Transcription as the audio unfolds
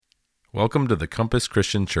Welcome to the Compass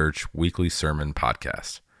Christian Church Weekly Sermon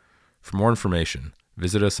Podcast. For more information,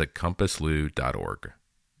 visit us at compasslou.org.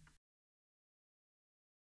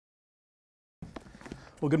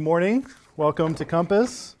 Well, good morning. Welcome to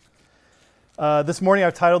Compass. This morning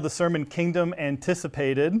I've titled the sermon Kingdom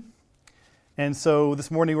Anticipated. And so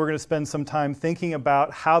this morning we're going to spend some time thinking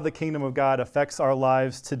about how the kingdom of God affects our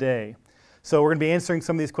lives today. So we're going to be answering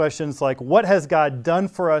some of these questions like, what has God done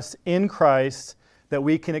for us in Christ that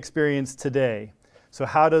we can experience today? So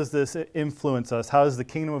how does this influence us? How does the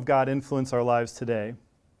kingdom of God influence our lives today?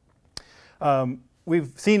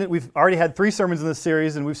 We've already had 3 sermons in this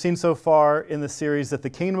series, and we've seen so far in the series that the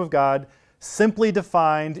kingdom of God, simply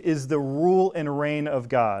defined, is the rule and reign of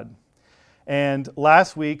God. And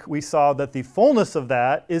last week we saw that the fullness of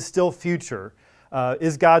that is still future.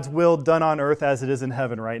 Is God's will done on earth as it is in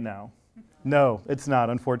heaven right now? No, it's not,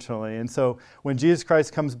 unfortunately. And so when Jesus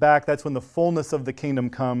Christ comes back, that's when the fullness of the kingdom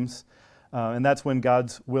comes, and that's when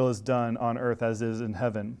God's will is done on earth as it is in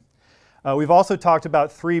heaven. We've also talked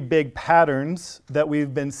about 3 big patterns that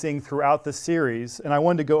we've been seeing throughout the series, and I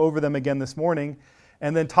wanted to go over them again this morning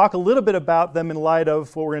and then talk a little bit about them in light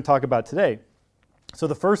of what we're going to talk about today. So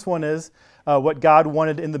the first one is what God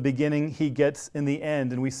wanted in the beginning, He gets in the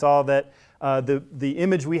end. And we saw that the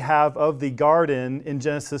image we have of the garden in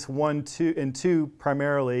Genesis 1, 2, and 2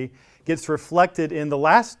 primarily gets reflected in the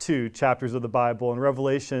last 2 chapters of the Bible in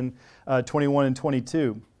Revelation 21 and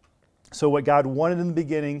 22. So what God wanted in the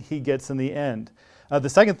beginning, He gets in the end. The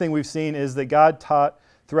second thing we've seen is that God taught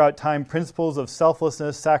throughout time principles of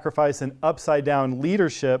selflessness, sacrifice, and upside-down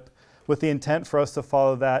leadership with the intent for us to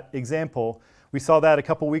follow that example. We saw that a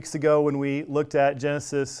couple weeks ago when we looked at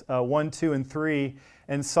Genesis 1, 2, and 3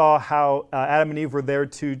 and saw how Adam and Eve were there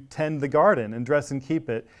to tend the garden and dress and keep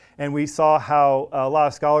it. And we saw how a lot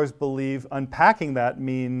of scholars believe unpacking that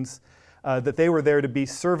means that they were there to be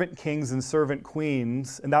servant kings and servant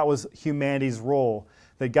queens, and that was humanity's role,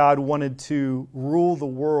 that God wanted to rule the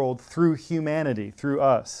world through humanity, through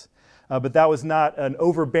us. But that was not an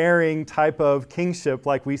overbearing type of kingship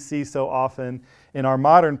like we see so often in our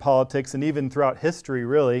modern politics and even throughout history,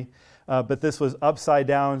 really. But this was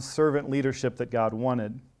upside-down servant leadership that God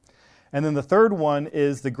wanted. And then the third one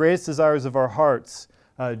is the greatest desires of our hearts,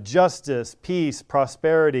 justice, peace,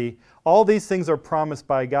 prosperity. All these things are promised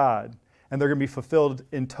by God, and they're going to be fulfilled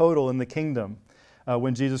in total in the kingdom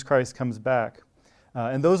when Jesus Christ comes back.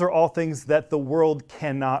 And those are all things that the world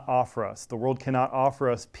cannot offer us. The world cannot offer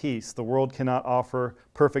us peace. The world cannot offer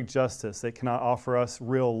perfect justice. It cannot offer us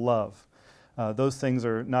real love. Those things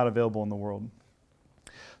are not available in the world.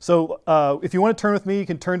 So if you want to turn with me, you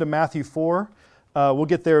can turn to Matthew 4. We'll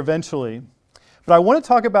get there eventually. But I want to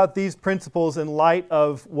talk about these principles in light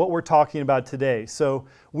of what we're talking about today. So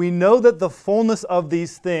we know that the fullness of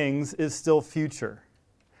these things is still future.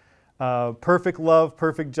 Perfect love,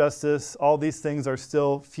 perfect justice, all these things are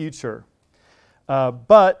still future.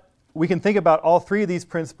 But we can think about all 3 of these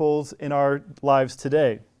principles in our lives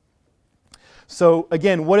today. So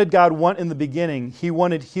again, what did God want in the beginning? He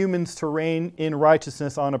wanted humans to reign in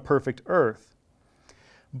righteousness on a perfect earth.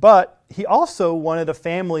 But He also wanted a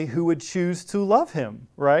family who would choose to love Him,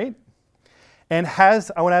 right? And I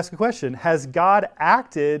want to ask a question, has God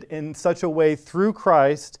acted in such a way through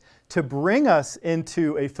Christ to bring us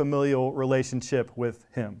into a familial relationship with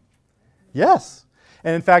Him? Yes.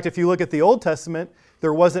 And in fact, if you look at the Old Testament,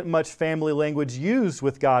 there wasn't much family language used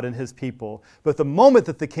with God and His people. But the moment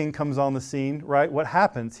that the king comes on the scene, right, what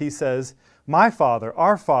happens? He says, my Father,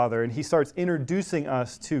 our Father, and He starts introducing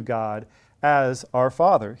us to God as our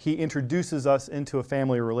Father. He introduces us into a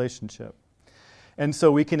family relationship. And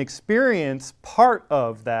so we can experience part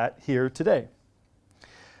of that here today.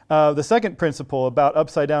 The second principle about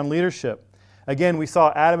upside-down leadership. Again, we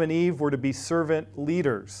saw Adam and Eve were to be servant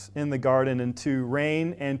leaders in the garden and to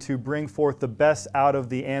reign and to bring forth the best out of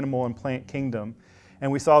the animal and plant kingdom.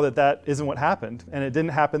 And we saw that that isn't what happened, and it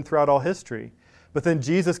didn't happen throughout all history. But then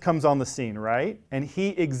Jesus comes on the scene, right? And He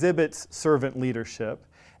exhibits servant leadership.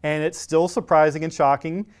 And it's still surprising and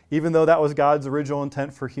shocking, even though that was God's original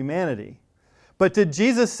intent for humanity. But did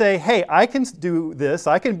Jesus say, hey, I can do this,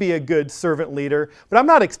 I can be a good servant leader, but I'm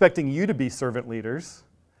not expecting you to be servant leaders?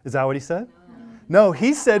 Is that what He said? No,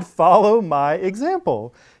 He said, follow my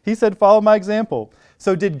example. He said, follow my example.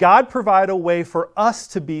 So did God provide a way for us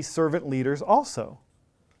to be servant leaders also?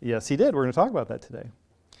 Yes, He did. We're going to talk about that today.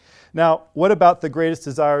 Now, what about the greatest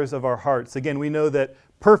desires of our hearts? Again, we know that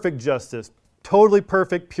perfect justice, totally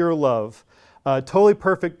perfect pure love, totally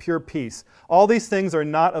perfect pure peace, all these things are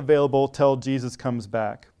not available till Jesus comes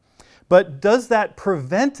back. But does that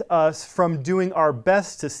prevent us from doing our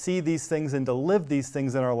best to see these things and to live these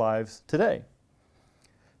things in our lives today?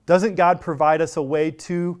 Doesn't God provide us a way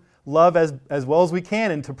to love as well as we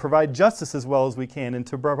can, and to provide justice as well as we can, and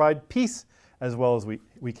to provide peace as well as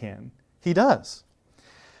we can? He does.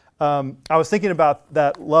 I was thinking about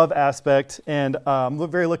that love aspect, and I'm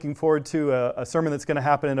very looking forward to a sermon that's going to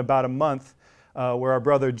happen in about a month where our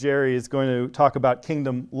brother Jerry is going to talk about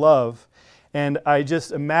kingdom love. And I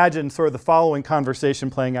just imagine sort of the following conversation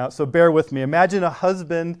playing out. So bear with me. Imagine a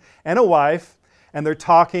husband and a wife, and they're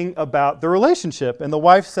talking about the relationship. And the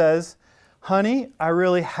wife says, "Honey, I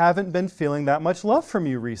really haven't been feeling that much love from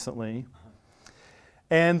you recently."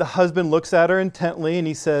 And the husband looks at her intently and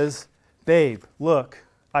he says, "Babe, look,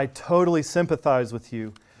 I totally sympathize with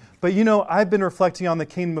you. But I've been reflecting on the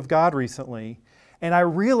kingdom of God recently, and I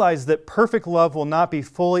realize that perfect love will not be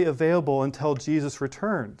fully available until Jesus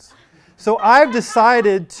returns. So I've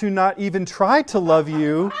decided to not even try to love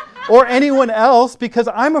you or anyone else because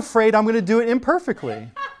I'm afraid I'm going to do it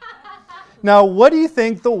imperfectly." Now, what do you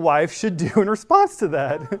think the wife should do in response to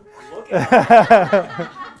that?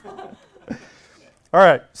 All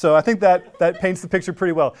right, so I think that paints the picture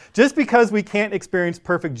pretty well. Just because we can't experience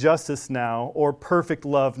perfect justice now, or perfect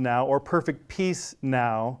love now, or perfect peace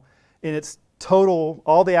now, in its total,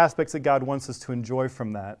 all the aspects that God wants us to enjoy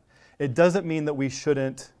from that, it doesn't mean that we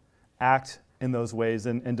shouldn't act in those ways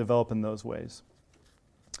and develop in those ways.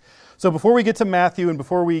 So before we get to Matthew and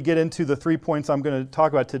before we get into the 3 points I'm going to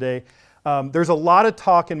talk about today, there's a lot of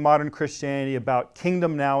talk in modern Christianity about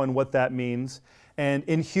kingdom now and what that means. And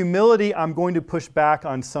in humility, I'm going to push back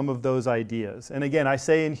on some of those ideas. And again, I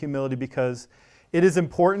say in humility because it is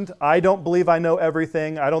important. I don't believe I know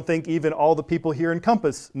everything. I don't think even all the people here in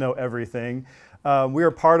Compass know everything. We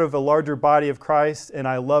are part of a larger body of Christ, and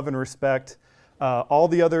I love and respect all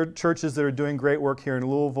the other churches that are doing great work here in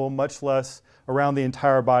Louisville, much less around the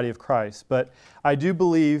entire body of Christ. But I do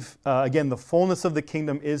believe, again, the fullness of the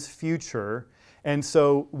kingdom is future. And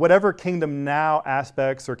so whatever kingdom now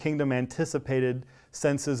aspects or kingdom anticipated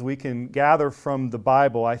senses we can gather from the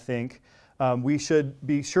Bible, I think, we should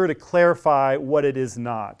be sure to clarify what it is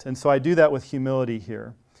not. And so I do that with humility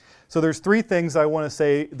here. So there's 3 things I want to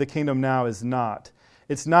say the kingdom now is not.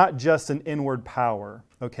 It's not just an inward power,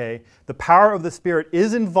 okay? The power of the Spirit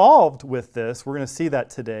is involved with this. We're going to see that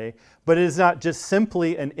today. But it is not just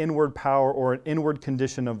simply an inward power or an inward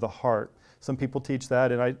condition of the heart. Some people teach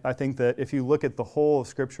that, and I think that if you look at the whole of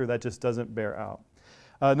Scripture, that just doesn't bear out.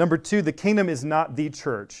 Number 2, the kingdom is not the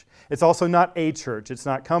church. It's also not a church. It's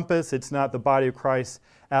not Compass. It's not the body of Christ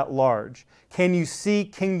at large. Can you see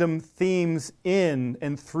kingdom themes in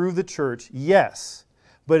and through the church? Yes.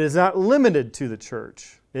 But it's not limited to the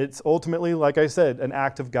church. It's ultimately, like I said, an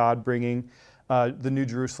act of God bringing the New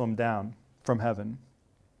Jerusalem down from heaven.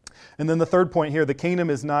 And then the 3rd point here, the kingdom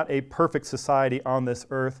is not a perfect society on this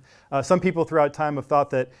earth. Some people throughout time have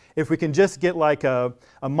thought that if we can just get like a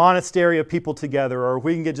monastery of people together, or if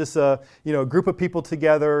we can get just a group of people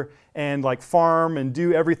together and like farm and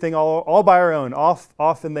do everything all by our own,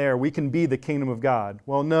 off in there, we can be the kingdom of God.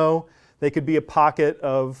 Well, no. They could be a pocket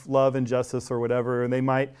of love and justice or whatever, and they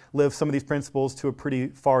might live some of these principles to a pretty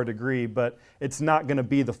far degree, but it's not going to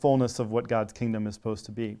be the fullness of what God's kingdom is supposed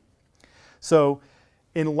to be. So,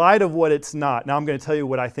 in light of what it's not, now I'm going to tell you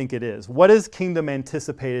what I think it is. What does kingdom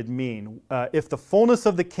anticipated mean? If the fullness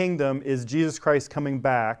of the kingdom is Jesus Christ coming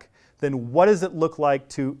back, then what does it look like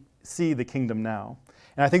to see the kingdom now?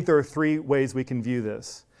 And I think there are 3 ways we can view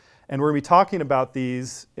this. And we're going to be talking about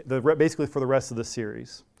these basically for the rest of the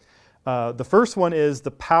series. The first one is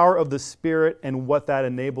the power of the Spirit and what that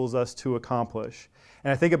enables us to accomplish.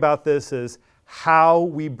 And I think about this as how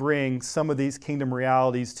we bring some of these kingdom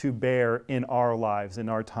realities to bear in our lives, in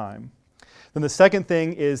our time. Then the second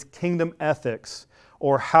thing is kingdom ethics,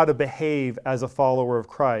 or how to behave as a follower of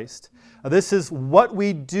Christ. This is what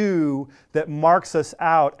we do that marks us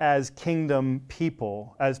out as kingdom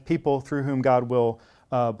people, as people through whom God will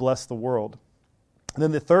bless the world. And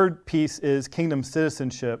then the third piece is kingdom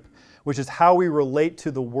citizenship, which is how we relate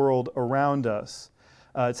to the world around us.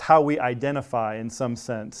 It's how we identify in some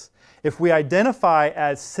sense. If we identify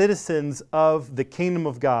as citizens of the kingdom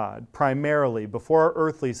of God, primarily, before our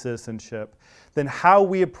earthly citizenship, then how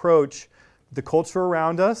we approach the culture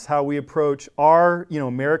around us, how we approach our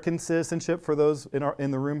American citizenship for those in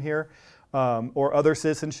the room here, or other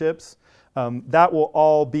citizenships, that will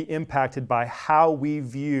all be impacted by how we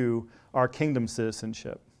view our kingdom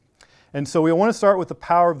citizenship. And so we want to start with the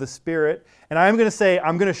power of the Spirit. And I'm going to say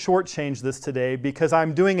I'm going to shortchange this today because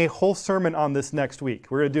I'm doing a whole sermon on this next week.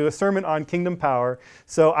 We're going to do a sermon on kingdom power.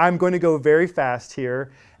 So I'm going to go very fast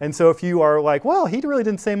here. And so if you are like, well, he really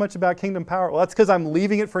didn't say much about kingdom power. Well, that's because I'm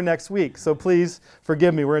leaving it for next week. So please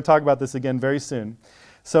forgive me. We're going to talk about this again very soon.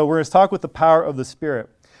 So we're going to talk with the power of the Spirit.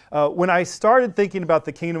 When I started thinking about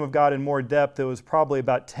the kingdom of God in more depth, it was probably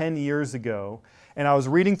about 10 years ago. And I was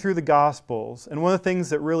reading through the Gospels. And one of the things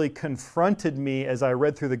that really confronted me as I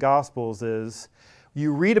read through the Gospels is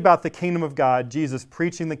you read about the kingdom of God, Jesus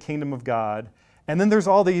preaching the kingdom of God, and then there's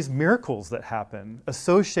all these miracles that happen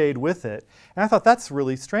associated with it. And I thought, that's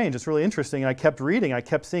really strange. It's really interesting. And I kept reading. I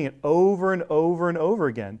kept seeing it over and over and over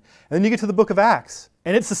again. And then you get to the book of Acts.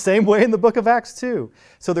 And it's the same way in the book of Acts too.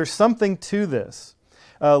 So there's something to this.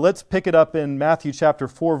 Let's pick it up in Matthew chapter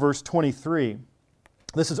 4, verse 23.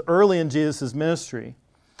 This is early in Jesus' ministry.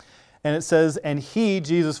 And it says, "And he,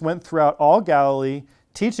 Jesus, went throughout all Galilee,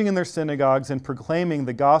 teaching in their synagogues and proclaiming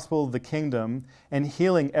the gospel of the kingdom and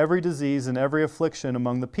healing every disease and every affliction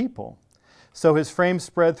among the people. So his fame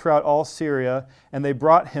spread throughout all Syria, and they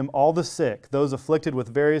brought him all the sick, those afflicted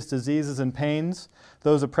with various diseases and pains,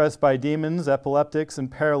 those oppressed by demons, epileptics,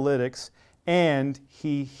 and paralytics, and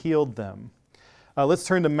he healed them." Let's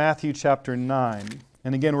turn to Matthew chapter 9.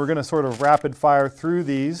 And again, we're going to sort of rapid fire through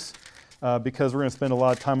these because we're going to spend a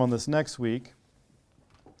lot of time on this next week.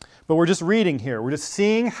 But we're just reading here. We're just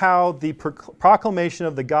seeing how the proclamation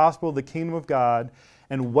of the gospel of the kingdom of God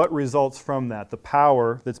and what results from that, the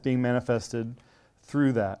power that's being manifested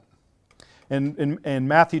through that. And in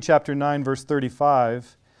Matthew chapter 9, verse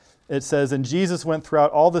 35, it says, "And Jesus went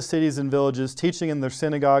throughout all the cities and villages, teaching in their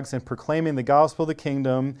synagogues and proclaiming the gospel of the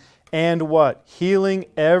kingdom, and" what? "Healing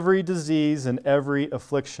every disease and every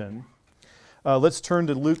affliction." Let's turn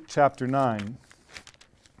to Luke chapter 9.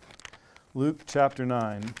 Luke chapter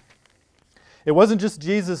 9. It wasn't just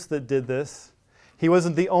Jesus that did this. He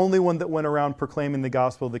wasn't the only one that went around proclaiming the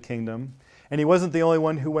gospel of the kingdom. And he wasn't the only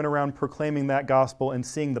one who went around proclaiming that gospel and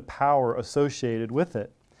seeing the power associated with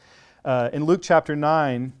it. In Luke chapter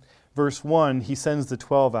 9, verse 1, he sends the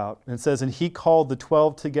 12 out. And it says, "And he called the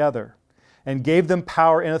 12 together and gave them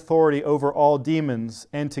power and authority over all demons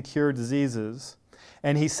and to cure diseases.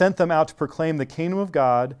 And he sent them out to proclaim the kingdom of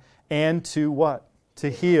God and to" what?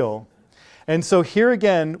 "To heal." And so here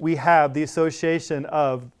again, we have the association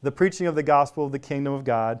of the preaching of the gospel of the kingdom of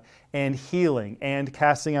God and healing and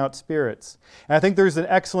casting out spirits. And I think there's an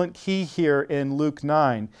excellent key here in Luke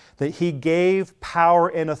 9, that he gave power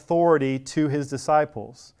and authority to his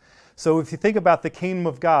disciples. So if you think about the kingdom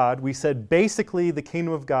of God, we said basically the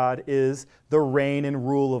kingdom of God is the reign and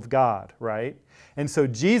rule of God, right? And so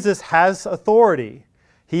Jesus has authority.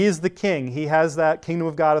 He is the king. He has that kingdom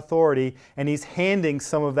of God authority, and he's handing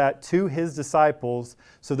some of that to his disciples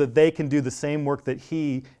so that they can do the same work that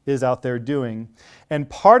he is out there doing. And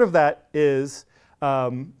part of that is,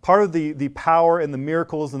 part of the power and the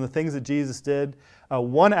miracles and the things that Jesus did,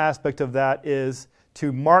 one aspect of that is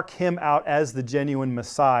to mark him out as the genuine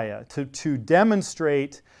Messiah, to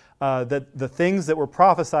demonstrate that the things that were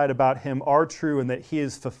prophesied about him are true and that he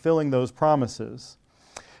is fulfilling those promises.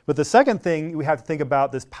 But the second thing, we have to think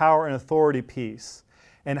about this power and authority piece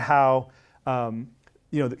and how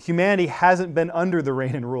humanity hasn't been under the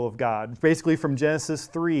reign and rule of God. Basically from Genesis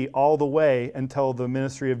 3 all the way until the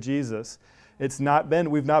ministry of Jesus. We've not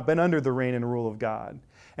been under the reign and rule of God.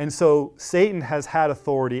 And so Satan has had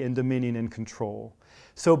authority and dominion and control.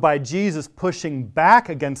 So by Jesus pushing back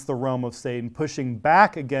against the realm of Satan, pushing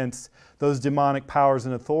back against those demonic powers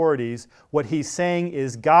and authorities, what he's saying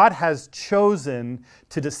is God has chosen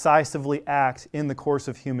to decisively act in the course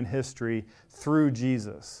of human history through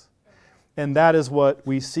Jesus. And that is what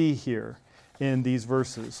we see here in these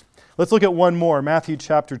verses. Let's look at one more, Matthew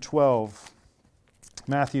chapter 12.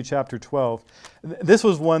 Matthew chapter 12. This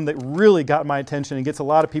was one that really got my attention and gets a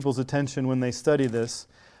lot of people's attention when they study this.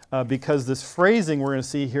 Because this phrasing we're going to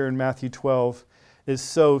see here in Matthew 12 is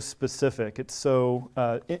so specific. It's so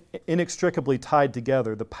inextricably tied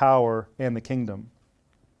together, the power and the kingdom.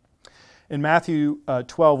 In Matthew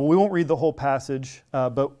 12, we won't read the whole passage,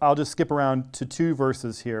 but I'll just skip around to 2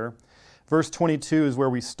 verses here. Verse 22 is where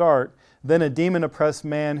we start. "Then a demon-oppressed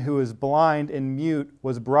man who was blind and mute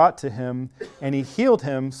was brought to him, and he healed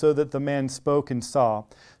him so that the man spoke and saw."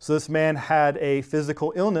 So this man had a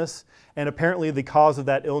physical illness, and apparently the cause of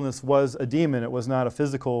that illness was a demon. It was not a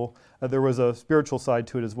physical, there was a spiritual side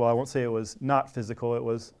to it as well. I won't say it was not physical, it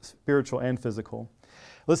was spiritual and physical.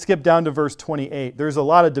 Let's skip down to verse 28. There's a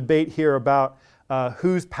lot of debate here about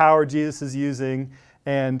whose power Jesus is using,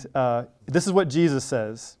 and this is what Jesus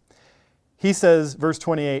says. He says, verse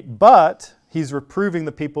 28, but he's reproving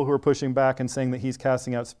the people who are pushing back and saying that he's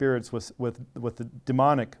casting out spirits with the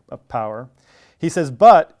demonic power. He says,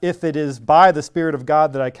 "But if it is by the Spirit of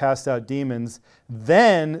God that I cast out demons,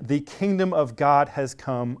 then the kingdom of God has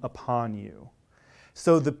come upon you."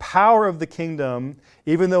 So the power of the kingdom,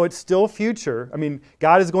 even though it's still future,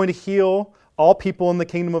 God is going to heal all people in the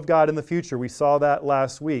kingdom of God in the future. We saw that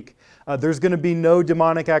last week. There's going to be no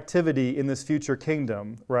demonic activity in this future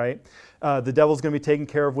kingdom, right? The devil's going to be taken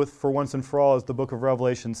care of for once and for all, as the book of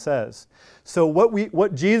Revelation says. So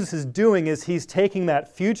what Jesus is doing is he's taking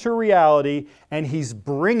that future reality and he's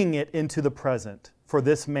bringing it into the present for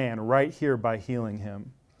this man right here by healing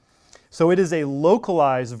him. So it is a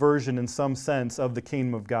localized version in some sense of the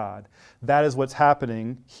kingdom of God. That is what's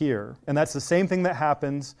happening here. And that's the same thing that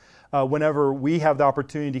happens whenever we have the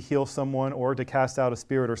opportunity to heal someone or to cast out a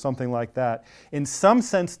spirit or something like that. In some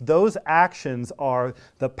sense, those actions are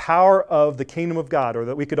the power of the kingdom of God, or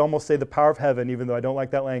that we could almost say the power of heaven, even though I don't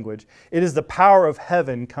like that language. It is the power of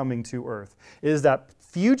heaven coming to earth. It is that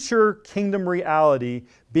future kingdom reality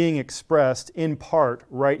being expressed in part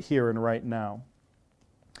right here and right now.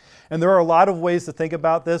 And there are a lot of ways to think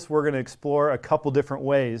about this. We're going to explore a couple different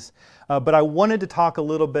ways. But I wanted to talk a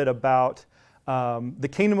little bit about the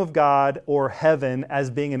kingdom of God or heaven as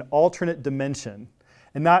being an alternate dimension.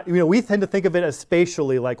 And not, we tend to think of it as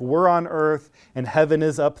spatially, like we're on earth and heaven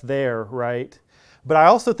is up there, right? But I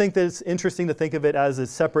also think that it's interesting to think of it as a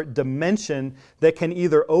separate dimension that can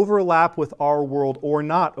either overlap with our world or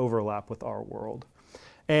not overlap with our world.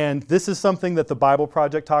 And this is something that the Bible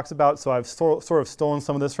Project talks about, so I've sort of stolen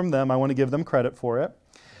some of this from them. I want to give them credit for it.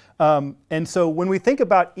 And so when we think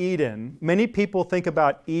about Eden, many people think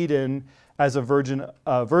about Eden as a version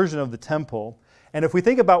of the temple. And if we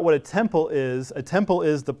think about what a temple is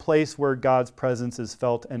the place where God's presence is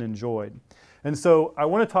felt and enjoyed. And so I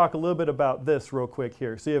want to talk a little bit about this real quick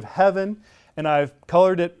here. So you have heaven, and I've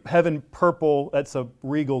colored it heaven purple. That's a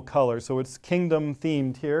regal color, so it's kingdom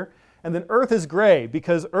themed here. And then earth is gray,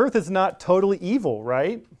 because earth is not totally evil,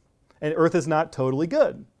 right? And earth is not totally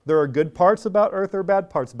good. There are good parts about earth, there are bad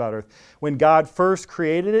parts about earth. When God first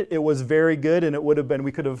created it, it was very good, and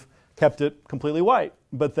we could have kept it completely white.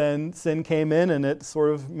 But then sin came in, and it's sort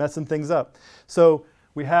of messing things up. So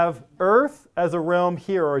we have earth as a realm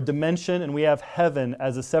here, or a dimension, and we have heaven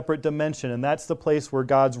as a separate dimension. And that's the place where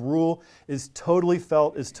God's rule is totally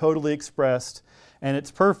felt, is totally expressed, and it's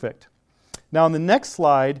perfect. Now, on the next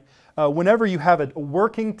slide, whenever you have a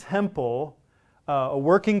working temple,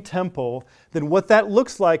 then what that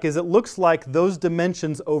looks like is it looks like those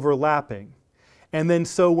dimensions overlapping. And then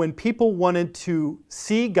so when people wanted to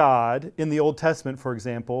see God in the Old Testament, for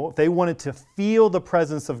example, if they wanted to feel the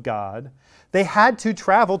presence of God, they had to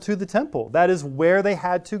travel to the temple. That is where they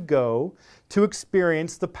had to go to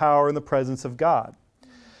experience the power and the presence of God.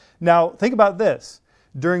 Now, think about this.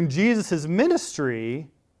 During Jesus' ministry,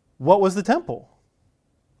 what was the temple?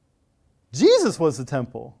 Jesus was the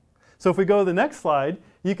temple. So if we go to the next slide,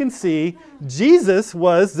 you can see Jesus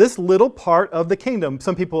was this little part of the kingdom.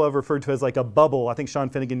 Some people have referred to it as like a bubble. I think Sean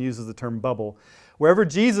Finnegan uses the term bubble. Wherever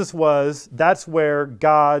Jesus was, that's where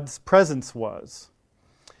God's presence was.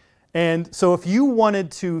 And so if you wanted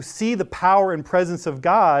to see the power and presence of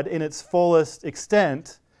God in its fullest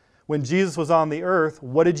extent, when Jesus was on the earth,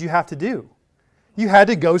 what did you have to do? You had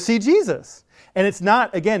to go see Jesus. And it's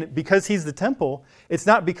not, again, because he's the temple, it's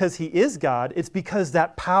not because he is God, it's because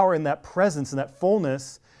that power and that presence and that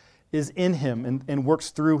fullness is in him and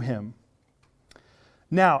works through him.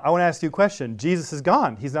 Now, I want to ask you a question. Jesus is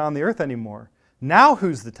gone. He's not on the earth anymore. Now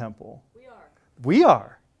who's the temple? We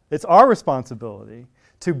are. It's our responsibility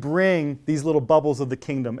to bring these little bubbles of the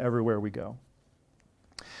kingdom everywhere we go.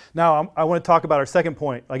 Now, I want to talk about our second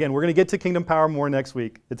point. Again, we're going to get to kingdom power more next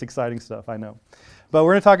week. It's exciting stuff, I know. But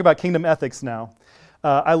we're going to talk about kingdom ethics now.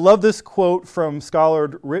 I love this quote from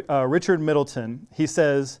scholar Richard Middleton. He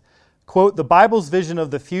says, quote, "The Bible's vision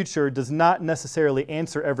of the future does not necessarily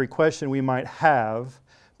answer every question we might have,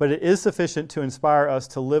 but it is sufficient to inspire us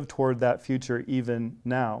to live toward that future even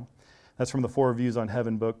now." That's from the Four Views on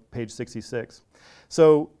Heaven book, page 66.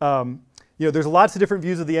 So, there's lots of different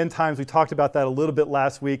views of the end times. We talked about that a little bit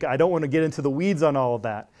last week. I don't want to get into the weeds on all of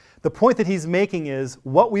that. The point that he's making is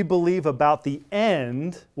what we believe about the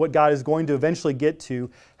end, what God is going to eventually get to,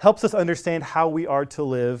 helps us understand how we are to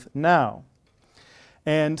live now.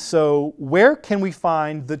 And so where can we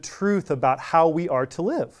find the truth about how we are to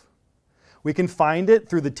live? We can find it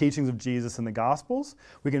through the teachings of Jesus in the Gospels.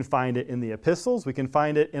 We can find it in the epistles. We can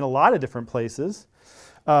find it in a lot of different places.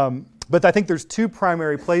 But I think there's two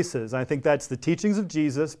primary places. I think that's the teachings of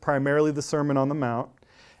Jesus, primarily the Sermon on the Mount,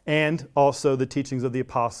 and also the teachings of the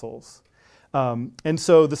apostles. And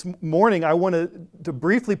so this morning I want to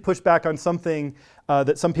briefly push back on something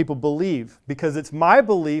that some people believe, because it's my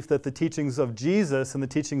belief that the teachings of Jesus and the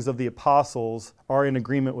teachings of the apostles are in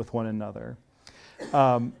agreement with one another.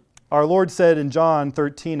 Our Lord said in John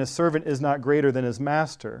 13, "A servant is not greater than his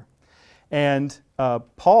master." And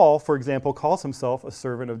Paul, for example, calls himself a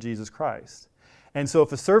servant of Jesus Christ. And so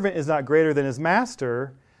if a servant is not greater than his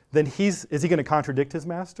master, then is he going to contradict his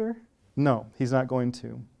master? No, he's not going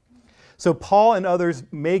to. So Paul and others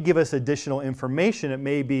may give us additional information. It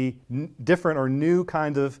may be different or new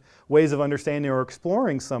kinds of ways of understanding or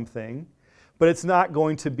exploring something, but it's not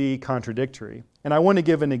going to be contradictory. And I want to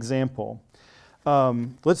give an example.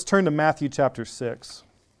 Let's turn to Matthew chapter 6.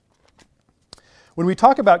 When we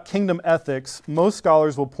talk about kingdom ethics, most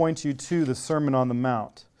scholars will point you to the Sermon on the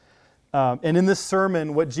Mount. And in this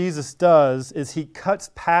sermon, what Jesus does is he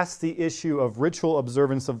cuts past the issue of ritual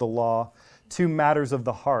observance of the law to matters of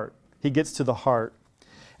the heart. He gets to the heart.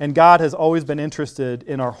 And God has always been interested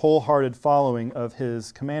in our wholehearted following of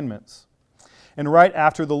his commandments. And right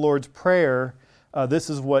after the Lord's Prayer, this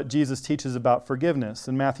is what Jesus teaches about forgiveness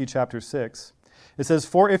in Matthew chapter 6. It says,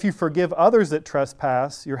 "For if you forgive others that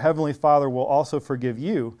trespass, your heavenly Father will also forgive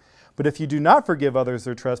you. But if you do not forgive others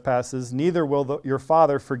their trespasses, neither will your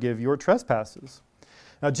Father forgive your trespasses."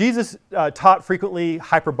 Now, Jesus taught frequently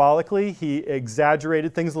hyperbolically. He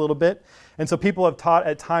exaggerated things a little bit. And so people have taught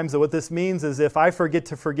at times that what this means is if I forget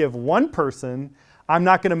to forgive one person, I'm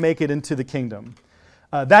not going to make it into the kingdom.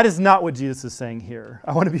 That is not what Jesus is saying here.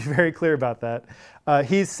 I want to be very clear about that.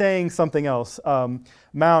 He's saying something else.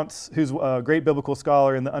 Mounts, who's a great biblical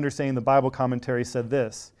scholar in the Understanding the Bible commentary, said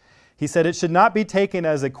this. He said, "It should not be taken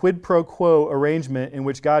as a quid pro quo arrangement in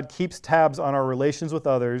which God keeps tabs on our relations with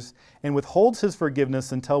others and withholds his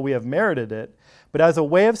forgiveness until we have merited it, but as a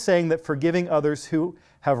way of saying that forgiving others who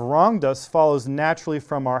have wronged us follows naturally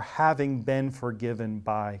from our having been forgiven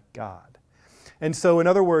by God." And so, in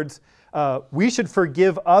other words, we should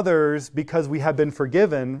forgive others because we have been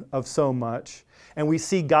forgiven of so much, and we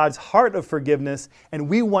see God's heart of forgiveness, and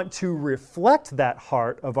we want to reflect that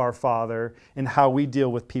heart of our Father in how we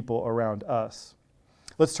deal with people around us.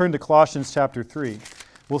 Let's turn to Colossians chapter 3.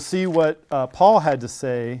 We'll see what Paul had to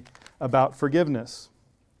say about forgiveness.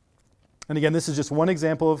 And again, this is just one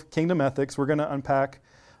example of kingdom ethics. We're going to unpack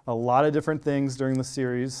a lot of different things during the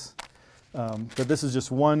series, but this is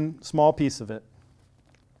just one small piece of it.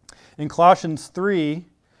 In Colossians 3,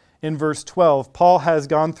 in verse 12, Paul has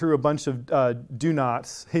gone through a bunch of do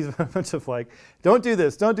nots. He's a bunch of like, don't do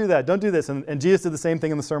this, don't do that, don't do this. And Jesus did the same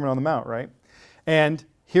thing in the Sermon on the Mount, right? And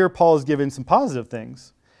here Paul is giving some positive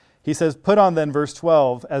things. He says, "Put on then," verse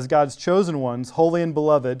 12, "as God's chosen ones, holy and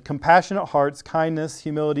beloved, compassionate hearts, kindness,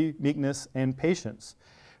 humility, meekness, and patience,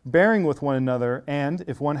 bearing with one another, and,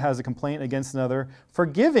 if one has a complaint against another,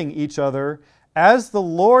 forgiving each other, as the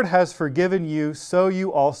Lord has forgiven you, so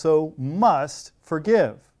you also must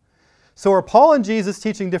forgive." So are Paul and Jesus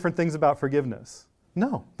teaching different things about forgiveness?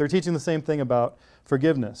 No, they're teaching the same thing about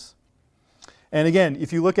forgiveness. And again,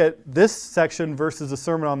 if you look at this section versus the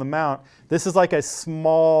Sermon on the Mount, this is like a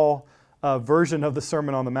small version of the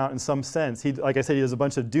Sermon on the Mount in some sense. Like I said, he does a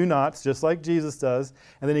bunch of do nots, just like Jesus does,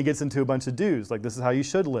 and then he gets into a bunch of do's, like this is how you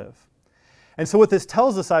should live. And so what this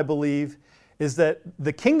tells us, I believe, is that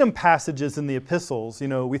the kingdom passages in the epistles,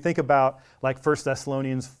 we think about like 1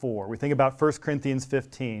 Thessalonians 4, we think about 1 Corinthians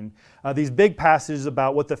 15, these big passages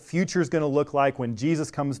about what the future is going to look like when Jesus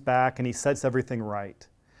comes back and he sets everything right.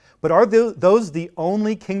 But are those the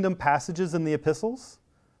only kingdom passages in the epistles?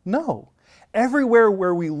 No. Everywhere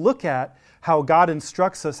where we look at how God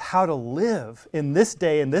instructs us how to live in this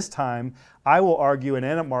day and this time, I will argue and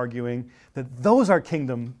end up arguing that those are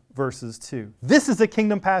kingdom verses too. This is a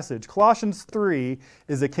kingdom passage. Colossians 3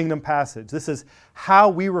 is a kingdom passage. This is how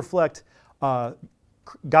we reflect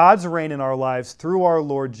God's reign in our lives through our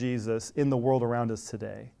Lord Jesus in the world around us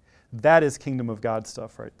today. That is kingdom of God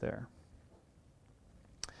stuff right there.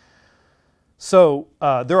 So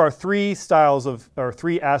there are three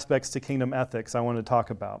aspects to kingdom ethics I want to talk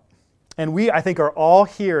about. And we, I think, are all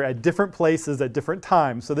here at different places at different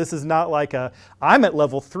times. So this is not like I'm at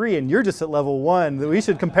level 3 and you're just at level 1. That we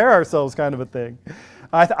should compare ourselves kind of a thing.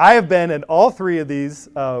 I have been in all three of these,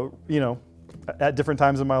 at different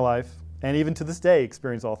times in my life, and even to this day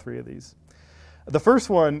experience all three of these. The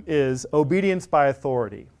first one is obedience by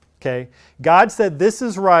authority. Okay, God said this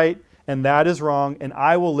is right and that is wrong, and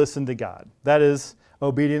I will listen to God. That is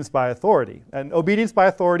obedience by authority. And obedience by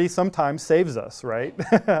authority sometimes saves us, right?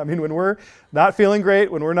 I mean, when we're not feeling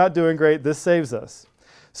great, when we're not doing great, this saves us.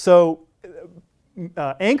 So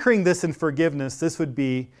anchoring this in forgiveness, this would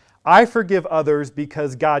be, I forgive others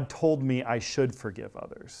because God told me I should forgive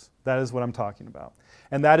others. That is what I'm talking about.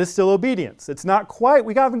 And that is still obedience. It's not quite,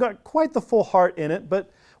 we haven't got quite the full heart in it,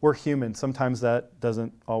 but we're human. Sometimes that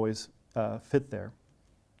doesn't always fit there.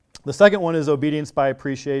 The second one is obedience by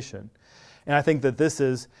appreciation. And I think that this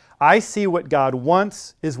is, I see what God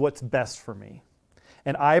wants is what's best for me.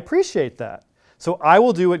 And I appreciate that. So I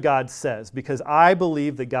will do what God says because I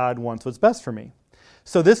believe that God wants what's best for me.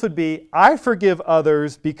 So this would be, I forgive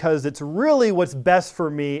others because it's really what's best for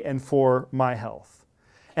me and for my health.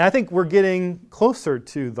 And I think we're getting closer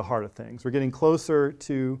to the heart of things. We're getting closer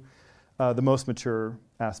to the most mature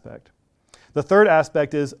aspect. The third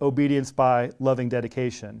aspect is obedience by loving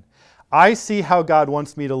dedication. I see how God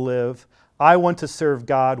wants me to live. I want to serve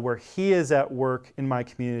God where He is at work in my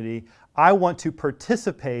community. I want to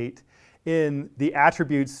participate in the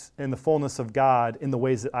attributes and the fullness of God in the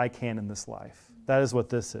ways that I can in this life. That is what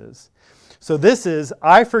this is. So this is,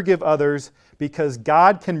 I forgive others because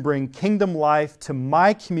God can bring kingdom life to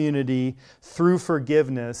my community through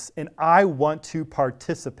forgiveness, and I want to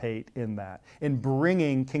participate in that, in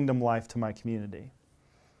bringing kingdom life to my community.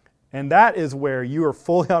 And that is where you are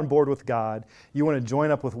fully on board with God. You want to join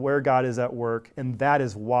up with where God is at work, and that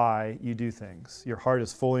is why you do things. Your heart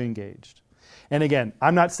is fully engaged. And again,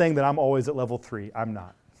 I'm not saying that I'm always at level 3. I'm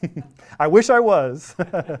not. I wish I was.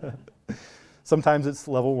 Sometimes it's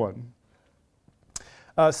level 1.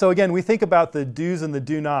 So again, we think about the do's and the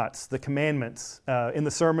do-nots, the commandments, in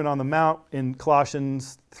the Sermon on the Mount, in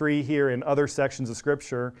Colossians 3 here, in other sections of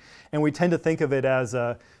Scripture, and we tend to think of it as,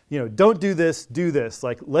 don't do this,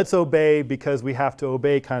 like let's obey because we have to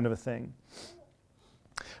obey kind of a thing.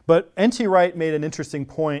 But N.T. Wright made an interesting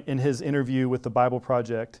point in his interview with the Bible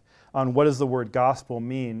Project on what does the word gospel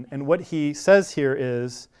mean, and what he says here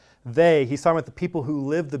is, he's talking about the people who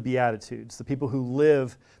live the Beatitudes, the people who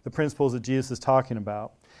live the principles that Jesus is talking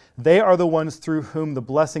about. They are the ones through whom the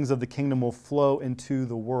blessings of the kingdom will flow into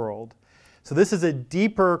the world. So this is a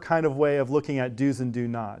deeper kind of way of looking at do's and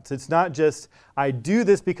do-nots. It's not just, I do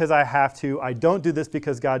this because I have to, I don't do this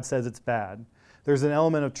because God says it's bad. There's an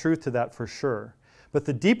element of truth to that for sure. But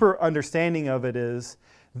the deeper understanding of it is,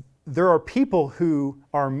 there are people who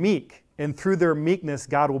are meek, and through their meekness,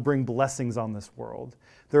 God will bring blessings on this world.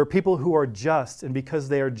 There are people who are just, and because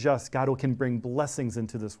they are just, God can bring blessings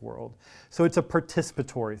into this world. So it's a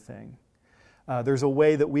participatory thing. There's a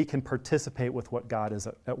way that we can participate with what God is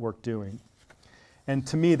at work doing. And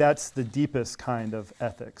to me, that's the deepest kind of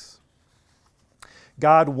ethics.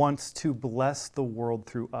 God wants to bless the world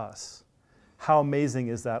through us. How amazing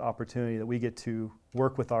is that opportunity that we get to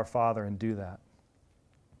work with our Father and do that?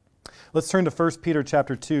 Let's turn to 1 Peter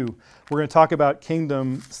chapter 2. We're going to talk about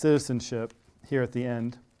kingdom citizenship here at the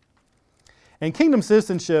end. And kingdom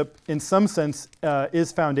citizenship, in some sense,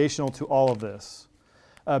 is foundational to all of this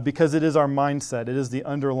because it is our mindset. It is the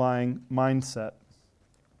underlying mindset.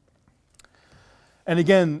 And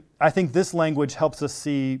again, I think this language helps us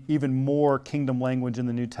see even more kingdom language in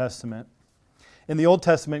the New Testament. In the Old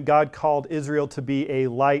Testament, God called Israel to be a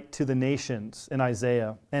light to the nations in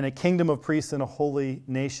Isaiah, and a kingdom of priests and a holy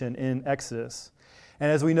nation in Exodus.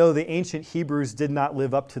 And as we know, the ancient Hebrews did not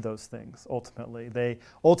live up to those things, ultimately. They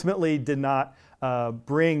ultimately did not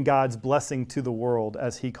bring God's blessing to the world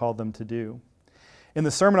as He called them to do. In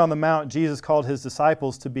the Sermon on the Mount, Jesus called His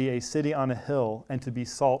disciples to be a city on a hill and to be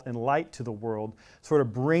salt and light to the world, sort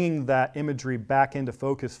of bringing that imagery back into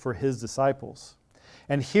focus for His disciples.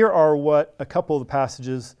 And here are what a couple of the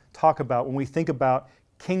passages talk about when we think about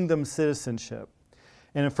kingdom citizenship.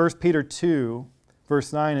 And in 1 Peter 2,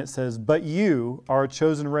 verse 9, it says, "But you are a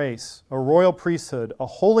chosen race, a royal priesthood, a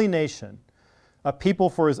holy nation, a people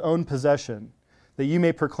for His own possession, that you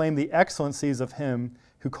may proclaim the excellencies of Him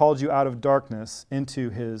who called you out of darkness into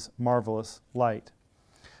His marvelous light."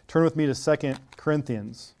 Turn with me to 2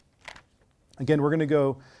 Corinthians. Again, we're going to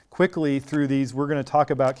go quickly through these. We're going to talk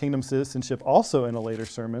about kingdom citizenship also in a later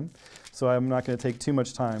sermon, so I'm not going to take too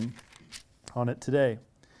much time on it today.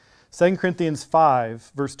 2 Corinthians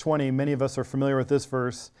 5, verse 20, many of us are familiar with this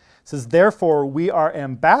verse. It says, "Therefore we are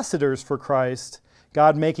ambassadors for Christ,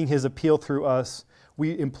 God making His appeal through us.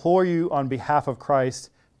 We implore you on behalf of Christ,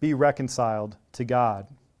 be reconciled to God."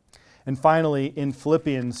 And finally, in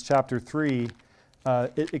Philippians chapter 3,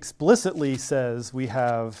 it explicitly says we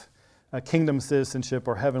have a kingdom citizenship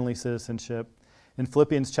or heavenly citizenship. In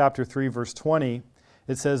Philippians chapter 3, verse 20,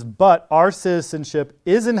 it says, "But our citizenship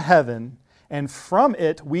is in heaven, and from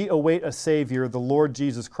it we await a Savior, the Lord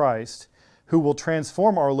Jesus Christ, who will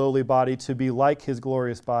transform our lowly body to be like His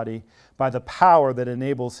glorious body by the power that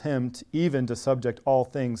enables Him to subject all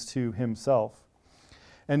things to Himself."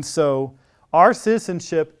 And so our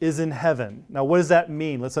citizenship is in heaven. Now, what does that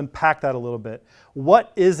mean? Let's unpack that a little bit.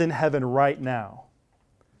 What is in heaven right now?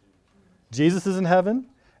 Jesus is in heaven,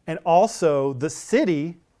 and also the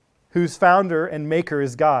city whose founder and maker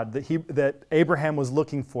is God, that Abraham was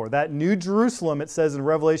looking for. That new Jerusalem, it says in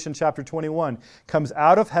Revelation chapter 21, comes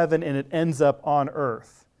out of heaven and it ends up on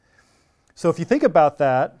earth. So if you think about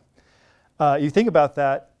that,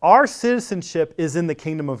 our citizenship is in the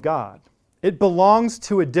kingdom of God. It belongs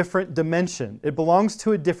to a different dimension. It belongs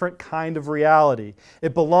to a different kind of reality.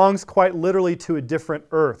 It belongs quite literally to a different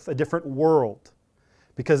earth, a different world.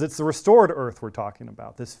 Because it's the restored earth we're talking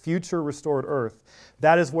about, this future restored earth.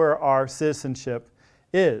 That is where our citizenship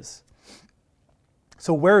is.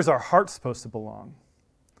 So where is our heart supposed to belong?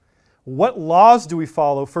 What laws do we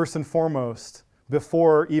follow first and foremost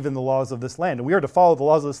before even the laws of this land? And we are to follow the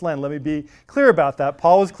laws of this land. Let me be clear about that.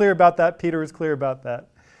 Paul was clear about that. Peter was clear about that.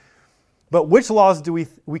 But which laws do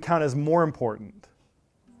we count as more important?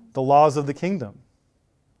 The laws of the kingdom.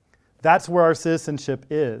 That's where our citizenship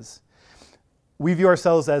is. We view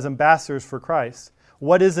ourselves as ambassadors for Christ.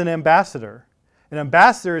 What is an ambassador? An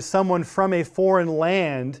ambassador is someone from a foreign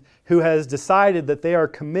land who has decided that they are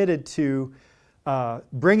committed to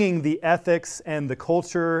bringing the ethics and the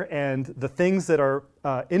culture and the things that are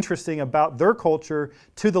interesting about their culture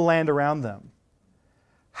to the land around them.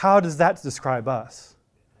 How does that describe us?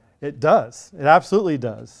 It does. It absolutely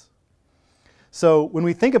does. So when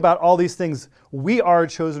we think about all these things, we are a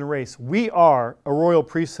chosen race. We are a royal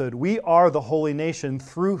priesthood. We are the holy nation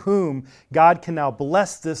through whom God can now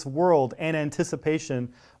bless this world in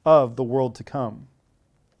anticipation of the world to come.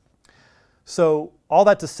 So all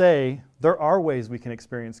that to say, there are ways we can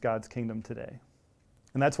experience God's kingdom today.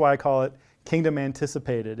 And that's why I call it kingdom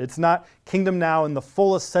anticipated. It's not kingdom now in the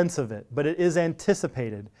fullest sense of it, but it is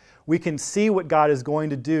anticipated. We can see what God is going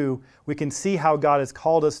to do. We can see how God has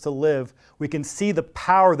called us to live. We can see the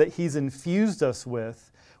power that He's infused us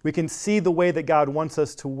with. We can see the way that God wants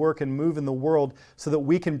us to work and move in the world so that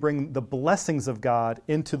we can bring the blessings of God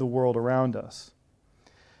into the world around us.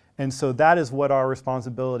 And so that is what our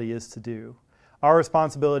responsibility is to do. Our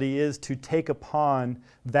responsibility is to take upon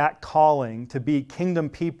that calling to be kingdom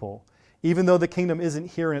people, even though the kingdom isn't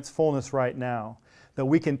here in its fullness right now, that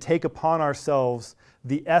we can take upon ourselves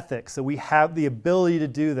the ethics, that we have the ability to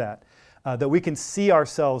do that, that we can see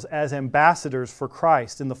ourselves as ambassadors for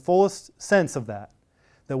Christ in the fullest sense of that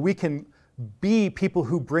we can be people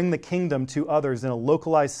who bring the kingdom to others in a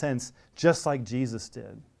localized sense, just like Jesus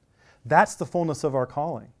did. That's the fullness of our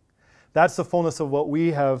calling. That's the fullness of what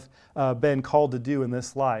we have been called to do in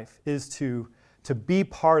this life, is to be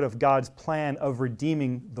part of God's plan of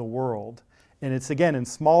redeeming the world. And it's, again, in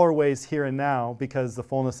smaller ways here and now because the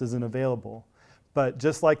fullness isn't available. But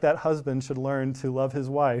just like that husband should learn to love his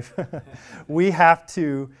wife, we have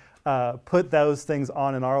to put those things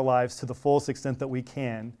on in our lives to the fullest extent that we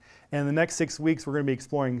can. And in the next 6 weeks, we're going to be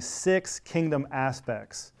exploring 6 kingdom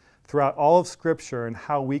aspects throughout all of Scripture and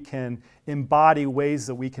how we can embody ways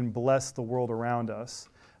that we can bless the world around us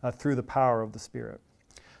through the power of the Spirit.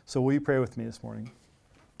 So will you pray with me this morning?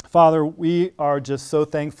 Father, we are just so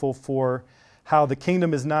thankful for how the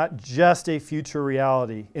kingdom is not just a future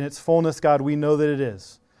reality. In its fullness, God, we know that it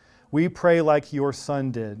is. We pray like your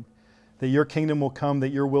Son did, that your kingdom will come, that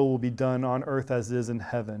your will be done on earth as it is in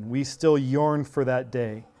heaven. We still yearn for that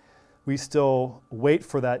day. We still wait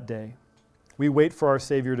for that day. We wait for our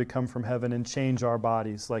Savior to come from heaven and change our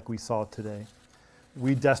bodies like we saw today.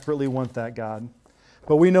 We desperately want that, God.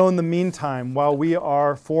 But we know in the meantime, while we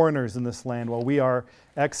are foreigners in this land, while we are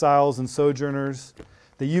exiles and sojourners,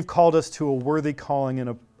 that you've called us to a worthy calling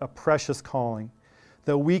and a precious calling,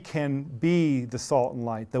 that we can be the salt and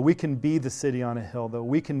light, that we can be the city on a hill, that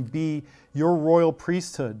we can be your royal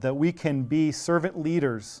priesthood, that we can be servant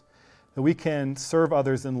leaders, that we can serve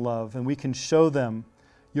others in love, and we can show them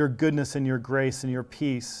your goodness and your grace and your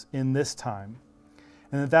peace in this time.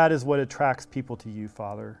 And that is what attracts people to you,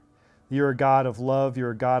 Father. You're a God of love,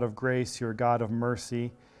 you're a God of grace, you're a God of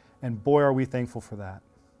mercy, and boy, are we thankful for that.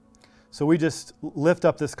 So we just lift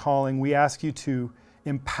up this calling. We ask you to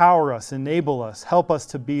empower us, enable us, help us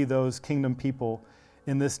to be those kingdom people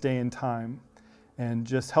in this day and time, and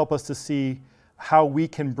just help us to see how we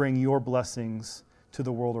can bring your blessings to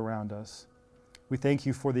the world around us. We thank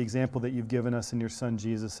you for the example that you've given us in your Son,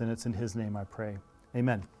 Jesus, and it's in his name I pray.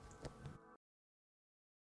 Amen.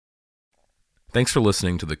 Thanks for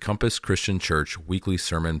listening to the Compass Christian Church Weekly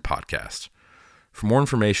Sermon Podcast. For more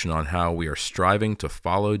information on how we are striving to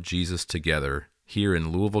follow Jesus together here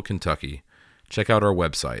in Louisville, Kentucky, check out our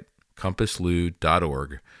website,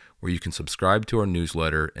 compasslou.org, where you can subscribe to our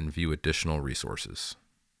newsletter and view additional resources.